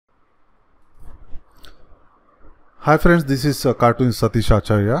Hi friends, this is cartoonist Satish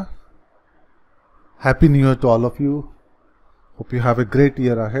Acharya. Happy New Year to all of you. Hope you have a great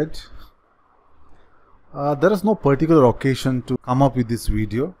year ahead. There is no particular occasion to come up with this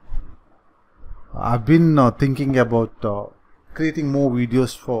video. I've been thinking about creating more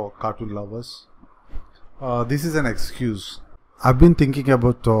videos for cartoon lovers. This is an excuse. I've been thinking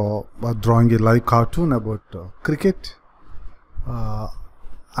about drawing a live cartoon about cricket.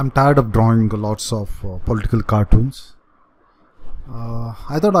 I'm tired of drawing lots of political cartoons.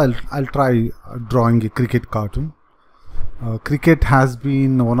 I thought I'll try drawing a cricket cartoon. Cricket has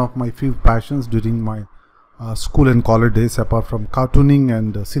been one of my few passions during my school and college days, apart from cartooning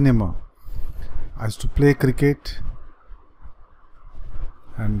and cinema. I used to play cricket,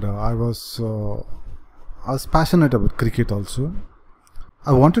 and I was passionate about cricket also.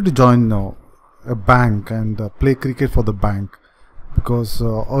 I wanted to join a bank and play cricket for the bank, because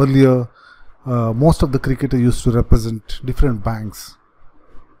earlier most of the cricketers used to represent different banks,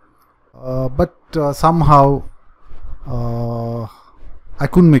 but somehow I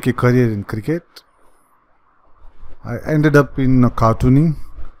couldn't make a career in cricket. I ended up in cartooning.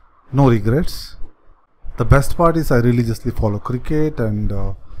 No regrets. The best part is I religiously follow cricket, and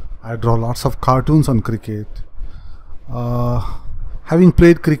I draw lots of cartoons on cricket. Having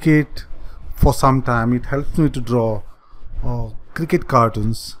played cricket for some time, it helps me to draw cricket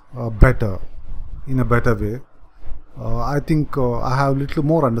cartoons in a better way. I think I have a little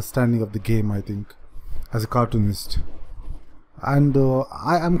more understanding of the game, I think, as a cartoonist. And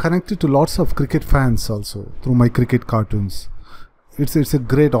I am connected to lots of cricket fans also through my cricket cartoons. It's a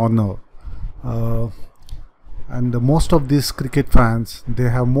great honor. And most of these cricket fans, they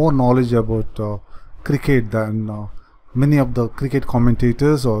have more knowledge about cricket than many of the cricket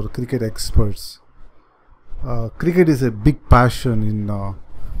commentators or cricket experts. Cricket is a big passion in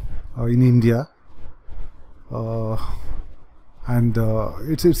India, and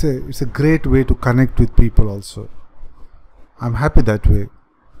it's a great way to connect with people also. I'm happy that way.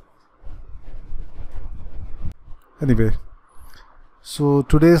 Anyway, so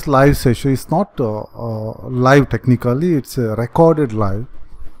today's live session is not live technically, it's a recorded live,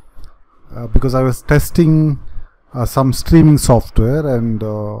 because I was testing some streaming software, and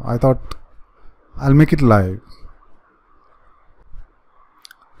I thought I'll make it live.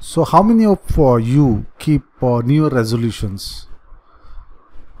 So how many of you keep New Year resolutions?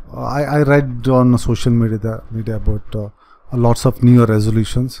 I read on social media about lots of New Year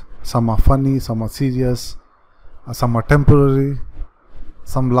resolutions. Some are funny, some are serious, some are temporary,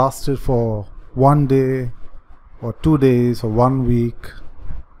 some lasted for 1 day or 2 days or 1 week.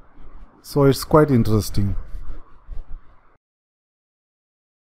 So it's quite interesting.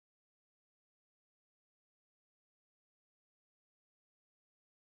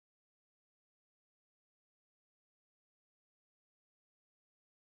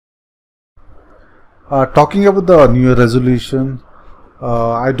 Talking about the New Year resolution,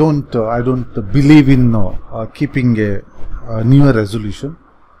 I don't believe in keeping a New Year resolution,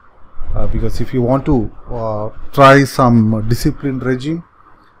 because if you want to try some disciplined regime,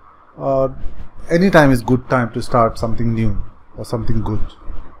 any time is good time to start something new or something good.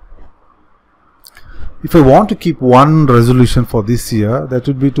 If I want to keep one resolution for this year, that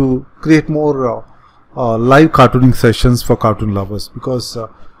would be to create more live cartooning sessions for cartoon lovers, because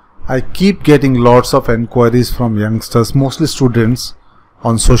I keep getting lots of enquiries from youngsters, mostly students,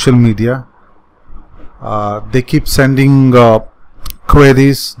 on social media. They keep sending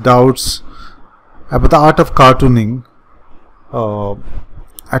queries, doubts about the art of cartooning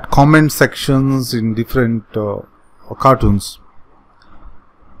at comment sections in different cartoons.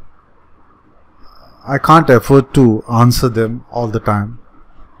 I can't afford to answer them all the time,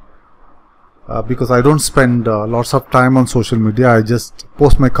 because I don't spend lots of time on social media. I just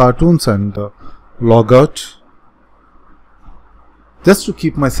post my cartoons and log out, just to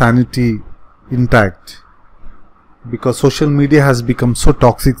keep my sanity intact, because social media has become so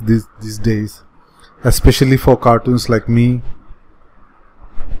toxic these days, especially for cartoons like me.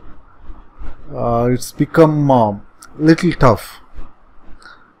 It's become little tough.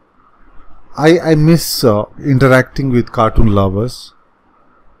 I miss interacting with cartoon lovers.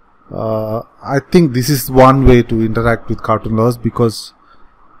 I think this is one way to interact with cartoon lovers, because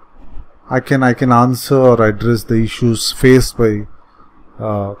I can answer or address the issues faced by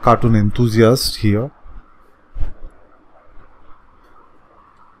cartoon enthusiasts here.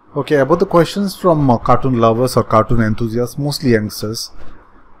 Okay, about the questions from cartoon lovers or cartoon enthusiasts, mostly youngsters,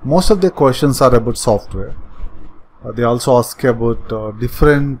 most of their questions are about software. They also ask about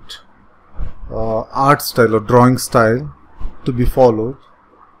different art style or drawing style to be followed.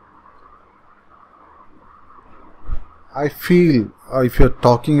 I feel if you're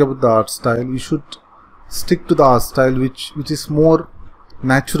talking about the art style, you should stick to the art style which is more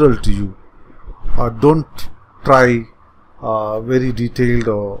natural to you. Don't try very detailed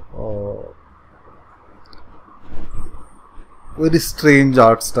or very strange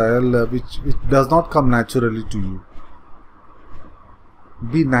art style which does not come naturally to you.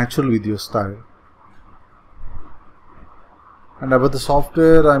 Be natural with your style. And about the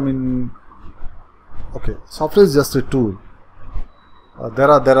software, I mean, okay, software is just a tool. There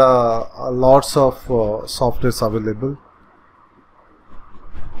are lots of softwares available.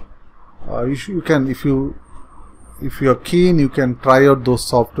 You can, if you are keen, you can try out those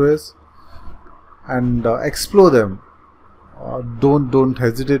softwares and explore them. Don't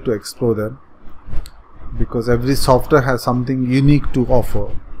hesitate to explore them, because every software has something unique to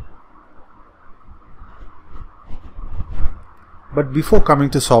offer. But before coming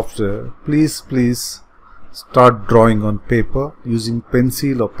to software, please start drawing on paper using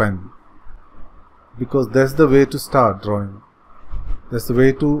pencil or pen, because that's the way to start drawing. That's the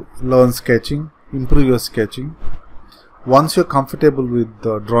way to learn sketching, improve your sketching. Once you're comfortable with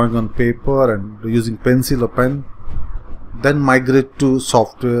drawing on paper and using pencil or pen, then migrate to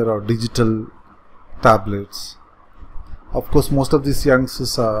software or digital tablets. Of course, most of these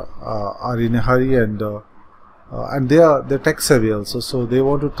youngsters are in a hurry, and they're tech savvy also, so they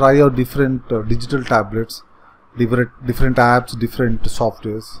want to try out different digital tablets, different apps, different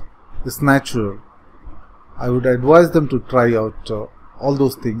softwares. It's natural. I would advise them to try out all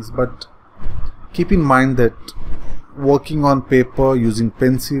those things, but keep in mind that working on paper using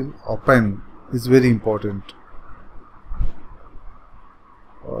pencil or pen is very important.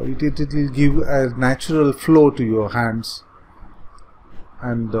 It will give a natural flow to your hands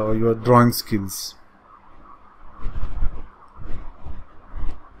and your drawing skills.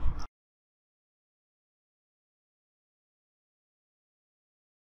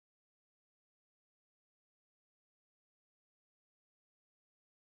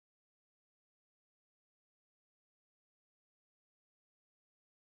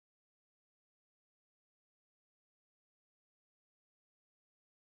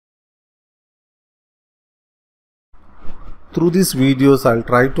 Through these videos, I'll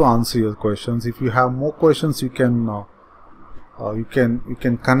try to answer your questions. If you have more questions, you can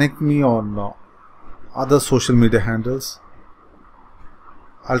connect me on other social media handles.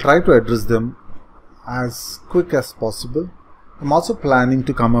 I'll try to address them as quick as possible. I'm also planning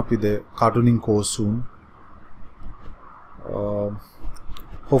to come up with a cartooning course soon.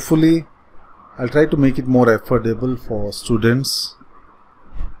 Hopefully, I'll try to make it more affordable for students.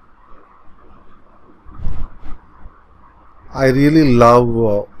 I really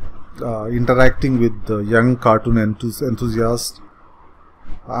love interacting with the young cartoon enthusiasts.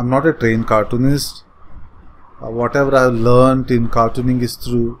 I'm not a trained cartoonist. Whatever I've learned in cartooning is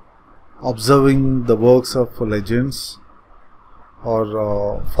through observing the works of legends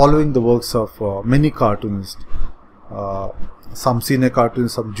or following the works of many cartoonists. Some senior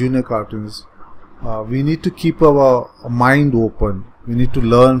cartoonists, some junior cartoonists. We need to keep our mind open. We need to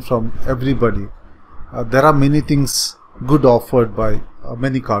learn from everybody. There are many things good offered by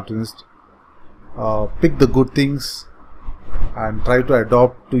many cartoonists. Pick the good things and try to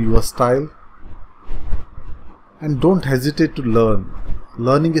adopt to your style, and don't hesitate to learn.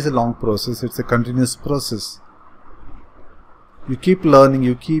 Learning is a long process. It's a continuous process. You keep learning,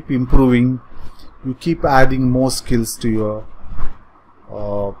 you keep improving, you keep adding more skills to your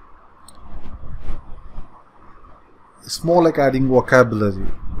it's more like adding vocabulary.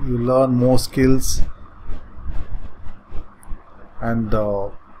 You learn more skills, and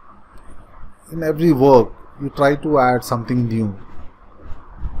in every work you try to add something new.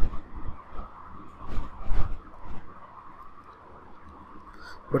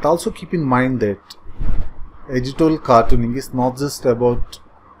 But also keep in mind that editorial cartooning is not just about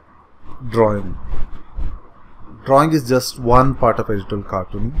drawing. Drawing is just one part of editorial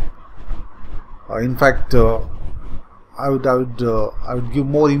cartooning. In fact, I would give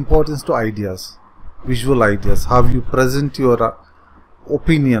more importance to ideas, visual ideas. How you present your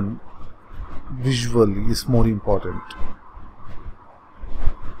opinion visually is more important.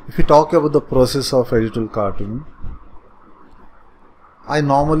 If you talk about the process of editorial cartooning, I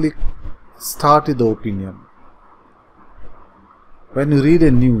normally start with the opinion. When you read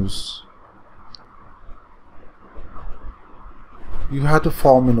a news, you have to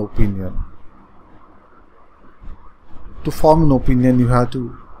form an opinion. To form an opinion, you have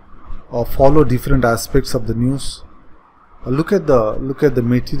to follow different aspects of the news. Look at the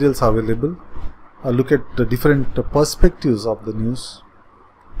materials available. Look at the different perspectives of the news.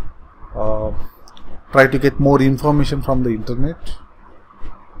 try to get more information from the internet.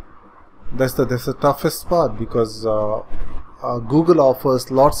 That's the toughest part, because Google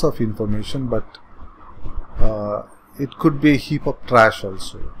offers lots of information, but it could be a heap of trash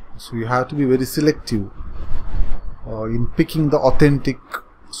also. So you have to be very selective in picking the authentic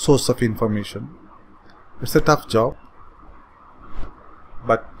source of information. It's a tough job,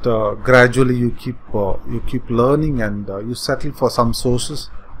 but gradually you keep learning, and you settle for some sources.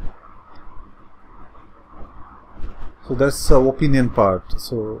 So that's the opinion part.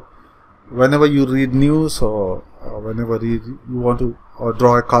 So whenever you read news, or whenever you want to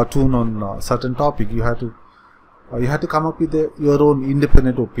draw a cartoon on a certain topic, you have to come up with your own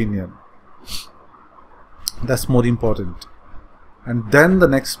independent opinion. That's more important. And then the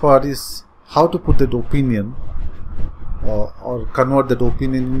next part is how to put that opinion or convert that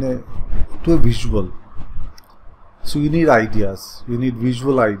opinion to a visual. So you need ideas, you need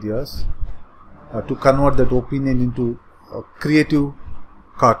visual ideas to convert that opinion into a creative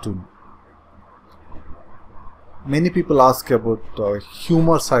cartoon. Many people ask about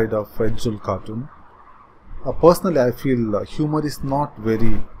humor side of editorial cartoon. Personally, I feel humor is not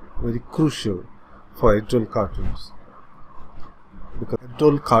very crucial for editorial cartoons, because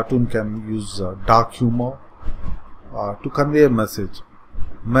editorial cartoon can use dark humor to convey a message.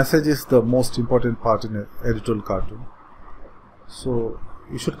 Message is the most important part in an editorial cartoon. So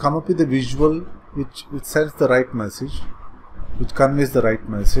you should come up with a visual which sends the right message, which conveys the right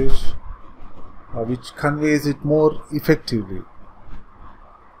message, which conveys it more effectively.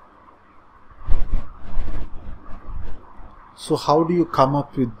 So how do you come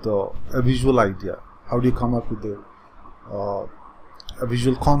up with a visual idea? How do you come up with a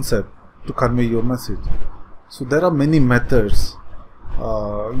visual concept to convey your message? So there are many methods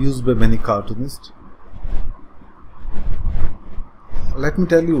used by many cartoonists. Let me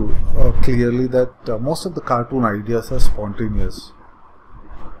tell you clearly that most of the cartoon ideas are spontaneous.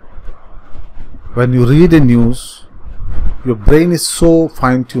 When you read a news, your brain is so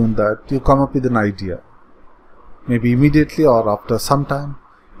fine-tuned that you come up with an idea. Maybe immediately or after some time,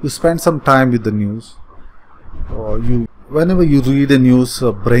 you spend some time with the news. Whenever you read a news,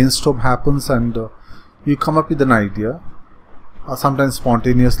 a brainstorm happens, and you come up with an idea. Sometimes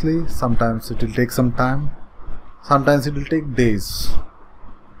spontaneously, sometimes it will take some time, sometimes it will take days.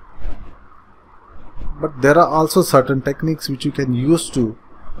 But there are also certain techniques which you can use to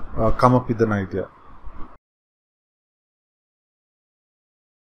come up with an idea.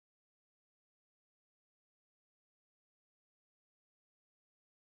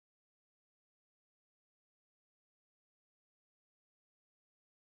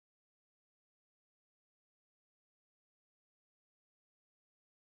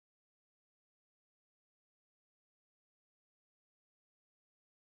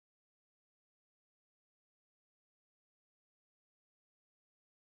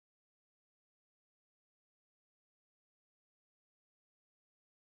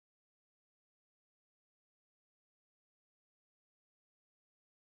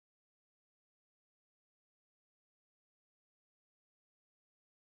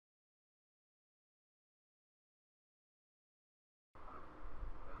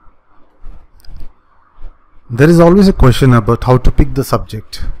 There is always a question about how to pick the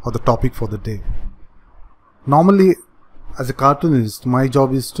subject or the topic for the day. Normally, as a cartoonist, my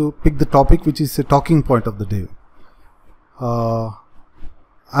job is to pick the topic which is a talking point of the day.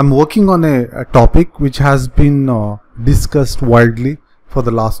 I'm working on a topic which has been discussed widely for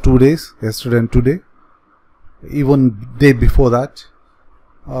the last 2 days, yesterday and today, even day before that.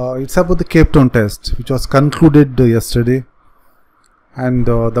 It's about the Cape Town test, which was concluded yesterday. And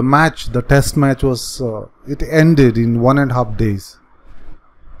the test match was, it ended in 1.5 days.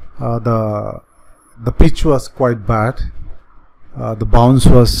 The pitch was quite bad. The bounce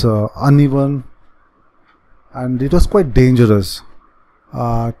was uneven, and it was quite dangerous,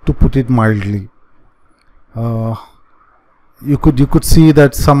 to put it mildly. You could see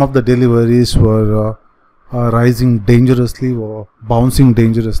that some of the deliveries were rising dangerously or bouncing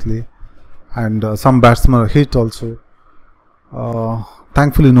dangerously, and some batsmen were hit also.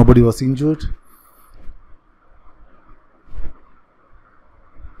 Thankfully nobody was injured.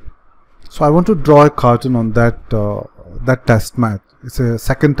 So I want to draw a cartoon on that test match. It's a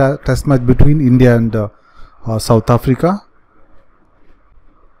second test match between India and South Africa.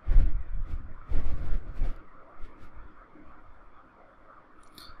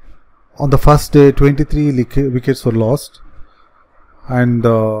 On the first day, 23 wickets were lost, and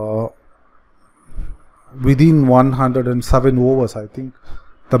within 107 overs, I think,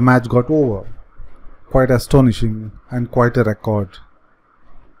 the match got over. Quite astonishing and quite a record.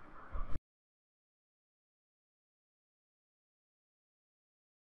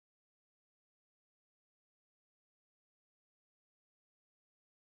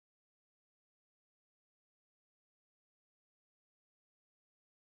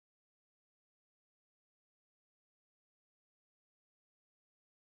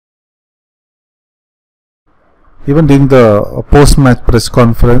 Even during the post-match press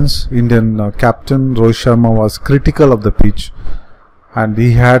conference, Indian captain Rohit Sharma was critical of the pitch, and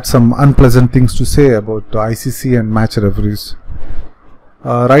he had some unpleasant things to say about ICC and match referees.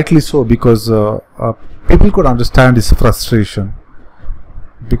 Rightly so, because people could understand his frustration,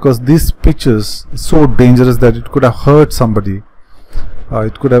 because this pitch is so dangerous that it could have hurt somebody.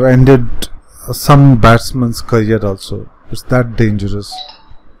 It could have ended some batsman's career also. It's that dangerous.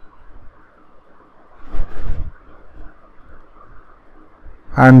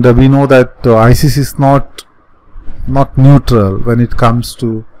 And we know that ICC is not neutral when it comes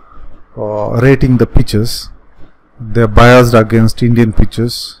to rating the pitches. They are biased against Indian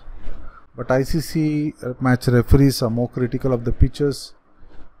pitches, but ICC match referees are more critical of the pitches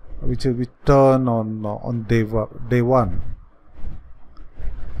which turn on day one.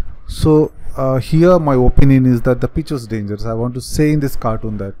 So here my opinion is that the pitch was dangerous. I want to say in this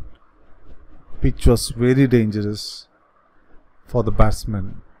cartoon that pitch was very dangerous for the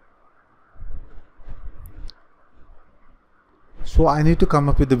batsman. So I need to come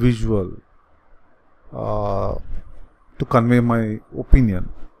up with a visual to convey my opinion.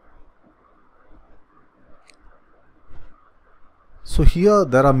 So here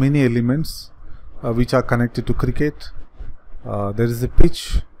there are many elements which are connected to cricket. There is a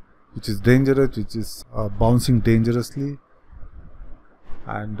pitch which is dangerous, which is bouncing dangerously,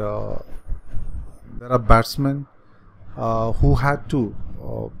 and there are batsmen who had to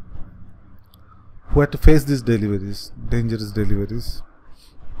face these deliveries, dangerous deliveries.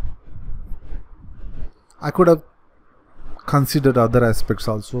 I could have considered other aspects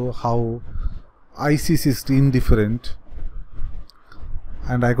also, how ICC is indifferent,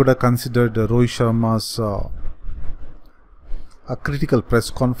 and I could have considered Rohit Sharma's a critical press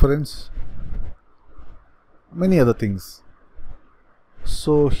conference, many other things.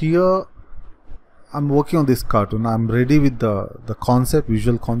 So here I'm working on this cartoon. I'm ready with the concept,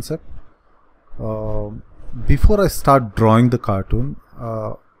 visual concept. Before I start drawing the cartoon,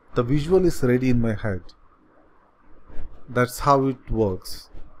 the visual is ready in my head. That's how it works.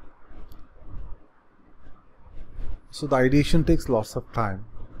 So the ideation takes lots of time.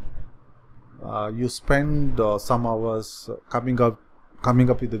 You spend some hours coming up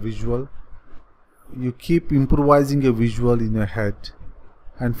with a visual. You keep improvising a visual in your head,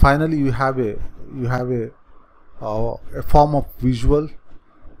 and finally you have a form of visual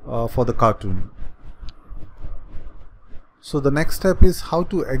for the cartoon. So the next step is how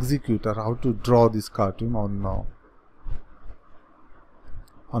to execute or how to draw this cartoon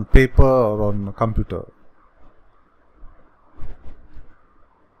on paper or on a computer.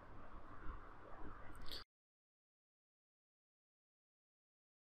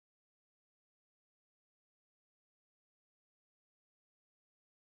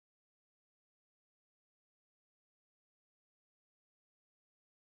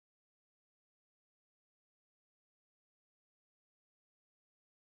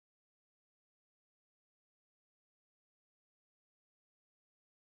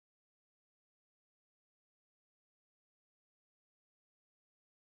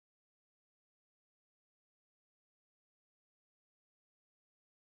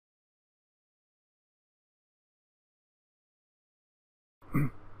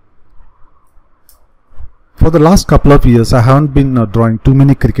 For the last couple of years, I haven't been drawing too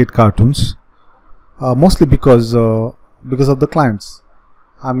many cricket cartoons, mostly because of the clients.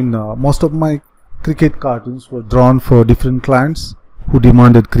 I mean, most of my cricket cartoons were drawn for different clients who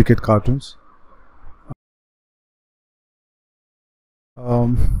demanded cricket cartoons.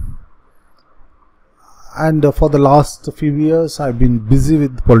 And for the last few years, I've been busy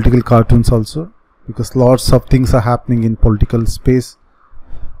with political cartoons also, because lots of things are happening in political space.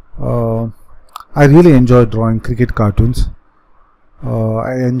 I really enjoyed drawing cricket cartoons.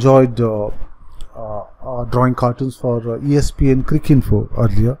 I enjoyed drawing cartoons for ESPN Cricinfo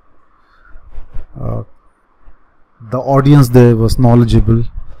earlier. The audience there was knowledgeable.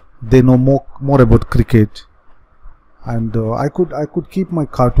 They know more about cricket, and I could keep my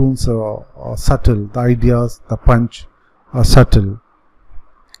cartoons subtle. The ideas, the punch, are subtle,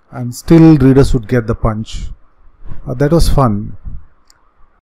 and still readers would get the punch. That was fun.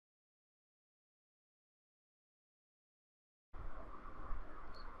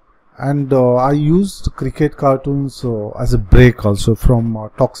 And I used cricket cartoons as a break also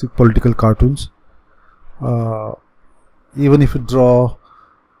from toxic political cartoons. Even if you draw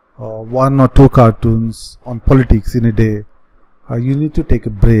 1 or 2 cartoons on politics in a day, you need to take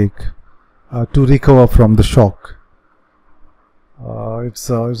a break to recover from the shock.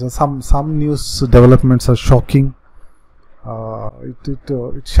 Some news developments are shocking.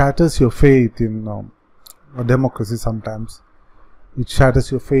 It shatters your faith in democracy sometimes. It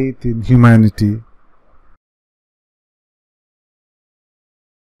shatters your faith in humanity.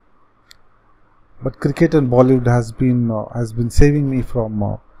 But cricket and Bollywood has been saving me from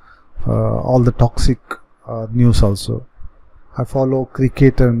all the toxic news also. I follow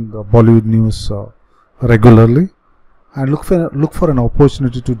cricket and Bollywood news regularly, and look for an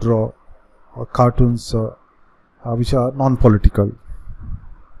opportunity to draw cartoons which are non-political.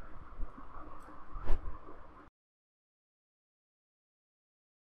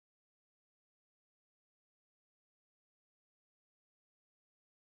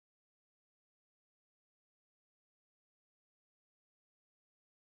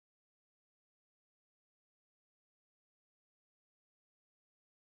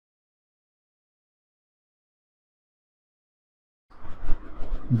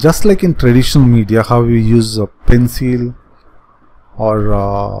 Just like in traditional media, how we use a pencil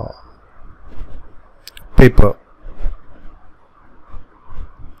or paper.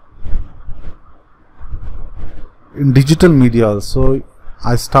 In digital media also,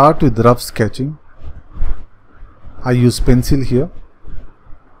 I start with rough sketching. I use pencil here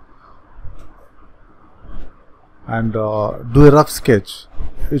and do a rough sketch.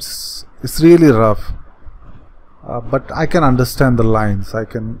 It's really rough, but I can understand the lines. I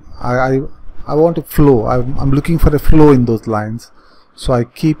want a flow. I'm looking for a flow in those lines, so I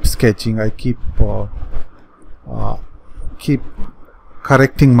keep sketching. I keep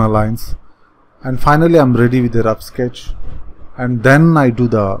correcting my lines, and finally I'm ready with the rough sketch, and then I do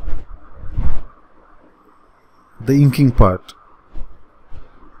the inking part.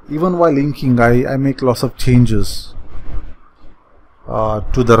 Even while inking, I make lots of changes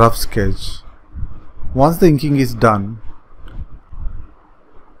to the rough sketch. Once the inking is done,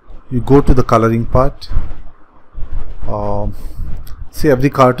 you go to the coloring part. See, every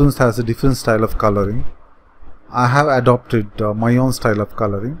cartoon has a different style of coloring. I have adopted my own style of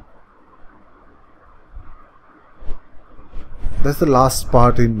coloring. That's the last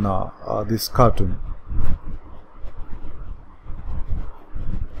part in this cartoon.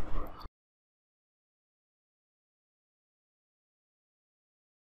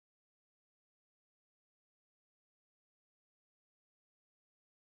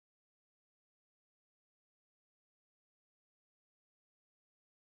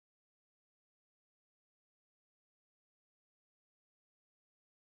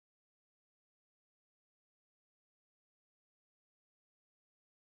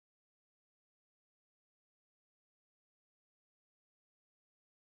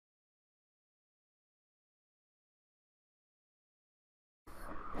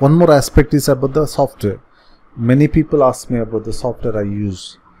 One more aspect is about the software. Many people ask me about the software I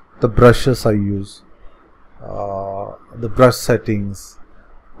use, the brushes I use, the brush settings.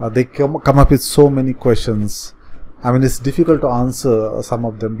 They come up with so many questions. I mean, it's difficult to answer some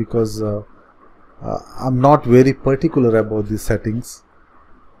of them because I'm not very particular about these settings.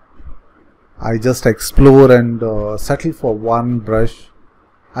 I just explore and settle for one brush.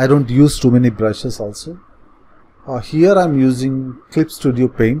 I don't use too many brushes also. Here I'm using Clip Studio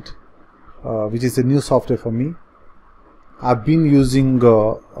Paint, which is a new software for me. I've been using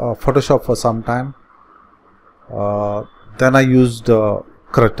Photoshop for some time. Then I used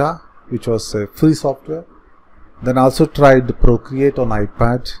Creta, which was a free software. Then I also tried Procreate on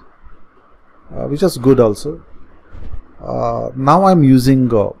iPad, which was good also. Now I'm using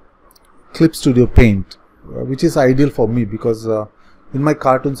Clip Studio Paint, which is ideal for me because in my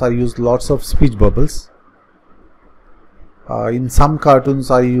cartoons I use lots of speech bubbles. In some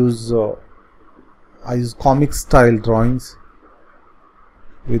cartoons I use comic style drawings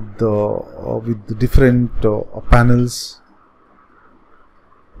with the different panels.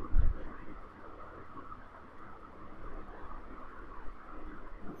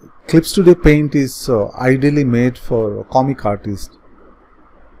 Clip Studio Paint is ideally made for a comic artist,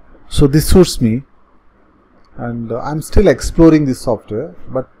 so this suits me, and I'm still exploring this software,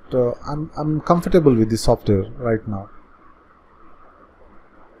 but I'm comfortable with this software right now.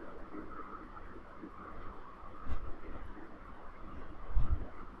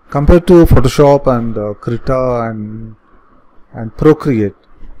 Compared to Photoshop and Krita and Procreate,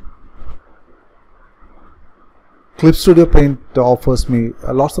 Clip Studio Paint offers me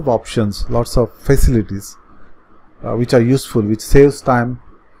lots of options, lots of facilities which are useful, which saves time,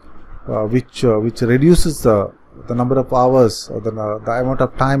 which reduces the number of hours or the amount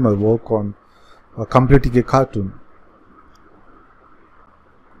of time I work on completing a cartoon.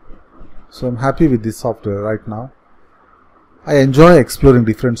 So I'm happy with this software right now. I enjoy exploring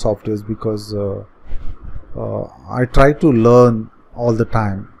different softwares because I try to learn all the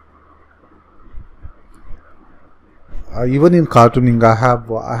time. Even in cartooning, I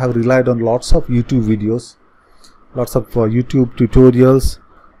have relied on lots of YouTube videos, lots of YouTube tutorials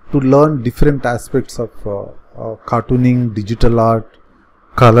to learn different aspects of cartooning, digital art,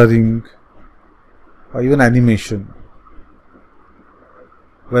 coloring, or even animation.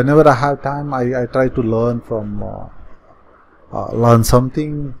 Whenever I have time, I try to learn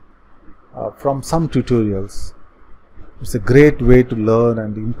something from some tutorials. It's a great way to learn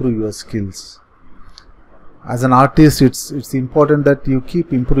and improve your skills. As an artist, it's important that you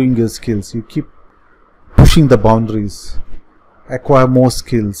keep improving your skills. You keep pushing the boundaries, acquire more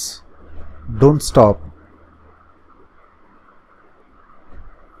skills. Don't stop.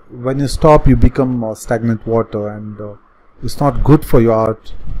 When you stop, you become stagnant water, and it's not good for your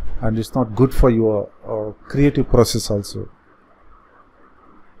art, and it's not good for your creative process also.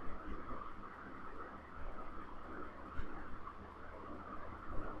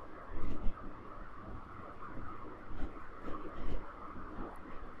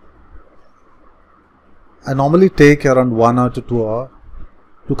 I normally take around 1 hour to 2 hours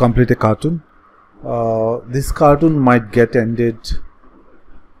to complete a cartoon. This cartoon might get ended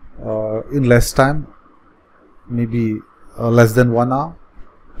in less time, maybe less than 1 hour,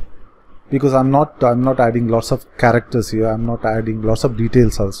 because I'm not adding lots of characters here. I'm not adding lots of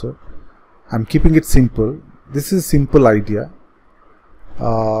details also. I'm keeping it simple. This is a simple idea,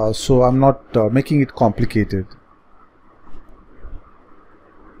 so I'm not making it complicated.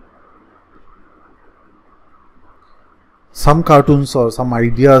 Some cartoons or some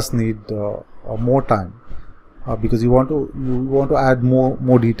ideas need more time, because you want to add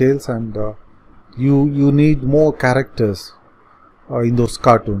more details, and you need more characters in those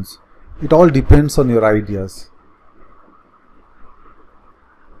cartoons. It all depends on your ideas.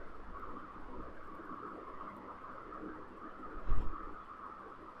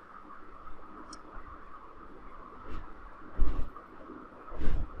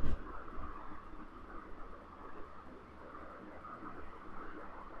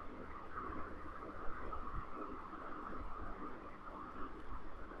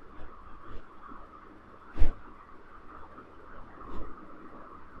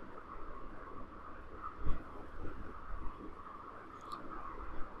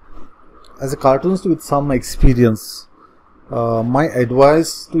 As a cartoonist with some experience, my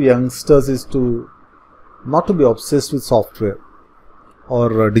advice to youngsters is to not to be obsessed with software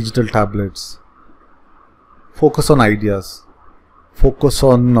or digital tablets. Focus on ideas. Focus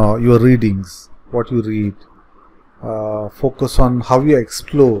on your readings, what you read. Focus on how you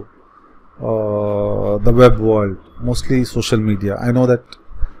explore the web world, mostly social media. I know that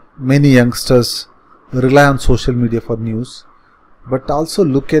many youngsters rely on social media for news, but also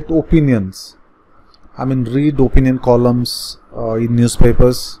look at opinions. I mean, read opinion columns in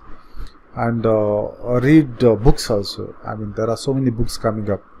newspapers, and read books also. I mean, there are so many books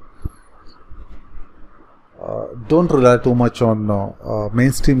coming up. Don't rely too much on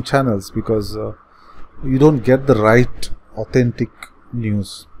mainstream channels, because you don't get the right authentic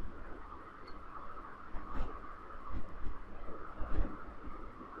news.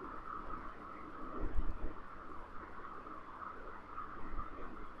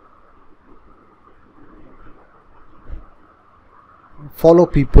 Follow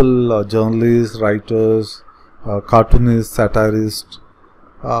people, journalists, writers, cartoonists, satirists,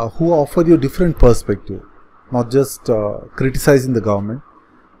 who offer you different perspective, not just criticizing the government,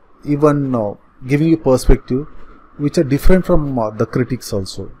 even giving you perspective which are different from the critics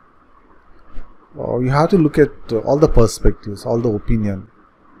also. You have to look at all the perspectives, all the opinion,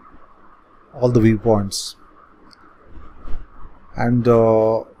 all the viewpoints, and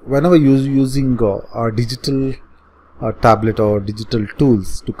whenever you're using a digital tablet or digital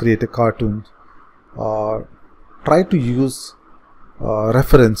tools to create a cartoon, try to use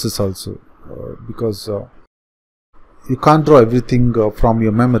references also, because you can't draw everything from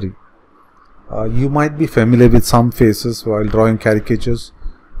your memory. You might be familiar with some faces while drawing caricatures,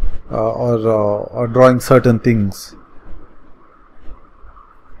 or drawing certain things,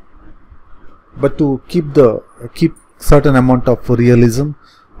 but to keep certain amount of realism,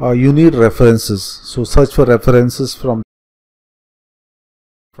 you need references. So search for references from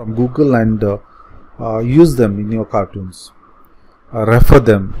Google, and use them in your cartoons. Refer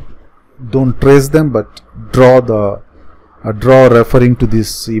them. Don't trace them, but draw referring to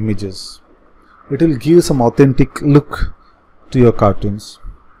these images. It will give some authentic look to your cartoons.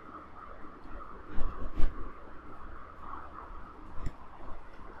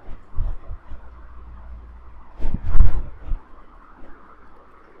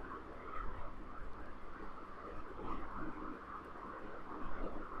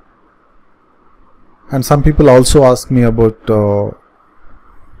 And some people also ask me about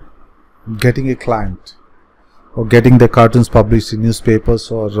getting a client or getting their cartoons published in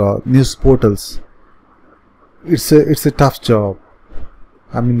newspapers or news portals. It's a tough job.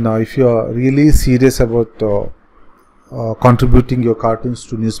 I mean, if you are really serious about contributing your cartoons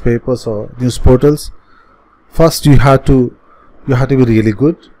to newspapers or news portals, first you have to be really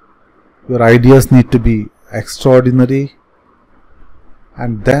good. Your ideas need to be extraordinary,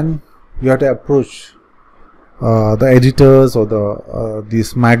 and then you have to approach the editors or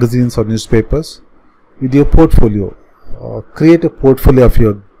these magazines or newspapers with your portfolio. Create a portfolio of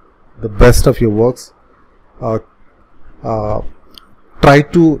the best of your works. Try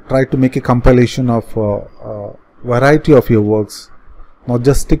to make a compilation of variety of your works, not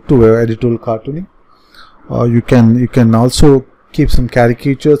just stick to editorial cartooning. You can also keep some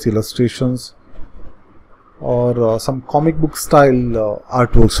caricatures, illustrations, or some comic book style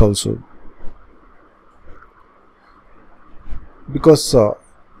artworks also. Because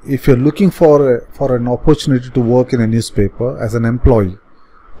if you're looking for an opportunity to work in a newspaper as an employee,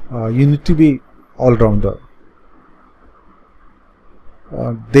 you need to be all-rounder.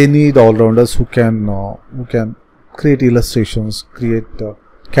 They need all-rounders who can create illustrations, create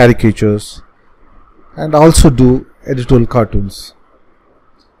caricatures, and also do editorial cartoons.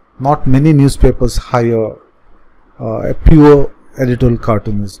 Not many newspapers hire a pure editorial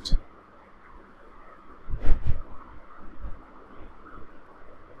cartoonist.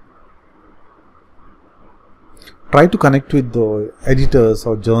 Try to connect with the editors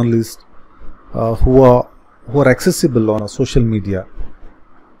or journalists who are accessible on social media.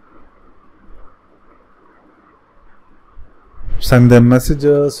 Send them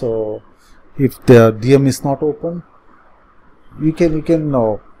messages, or if their DM is not open, you can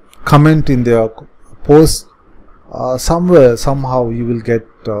comment in their post. Somehow you will get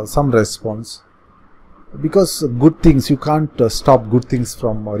some response, because good things, you can't stop good things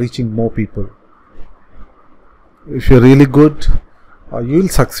from reaching more people. If you're really good, you will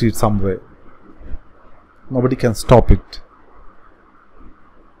succeed somewhere. Nobody can stop it.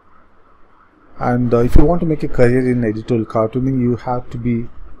 And if you want to make a career in editorial cartooning, you have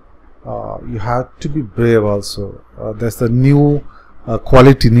to be brave also. There's a new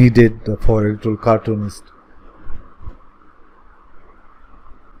quality needed for editorial cartoonist.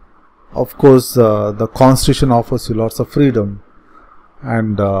 Of course, the Constitution offers you lots of freedom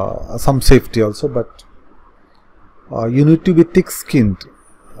and some safety also, but you need to be thick-skinned,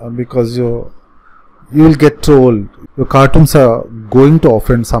 because you will get trolled. Your cartoons are going to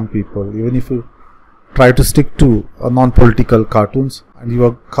offend some people, even if you try to stick to non-political cartoons, and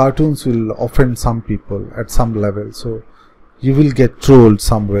your cartoons will offend some people at some level, so you will get trolled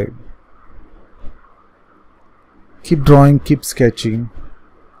somewhere. Keep drawing, keep sketching,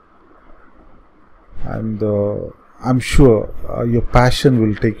 and I'm sure your passion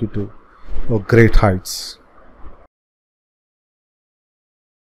will take you to great heights.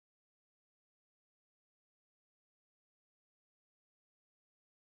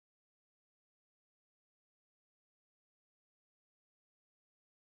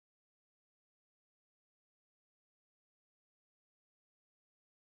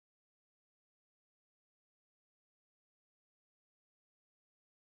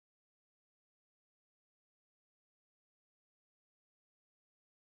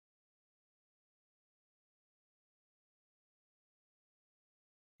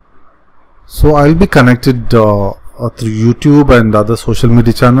 So I'll be connected through YouTube and other social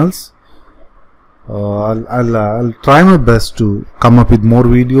media channels. I'll try my best to come up with more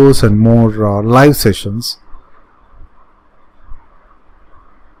videos and more live sessions.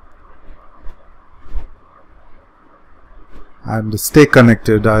 And stay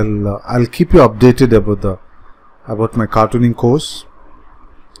connected. I'll keep you updated about my cartooning course,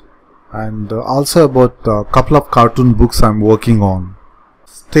 and also about a couple of cartoon books I'm working on.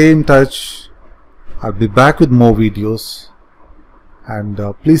 Stay in touch. I'll be back with more videos, and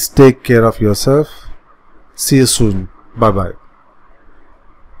please take care of yourself. See you soon. Bye bye.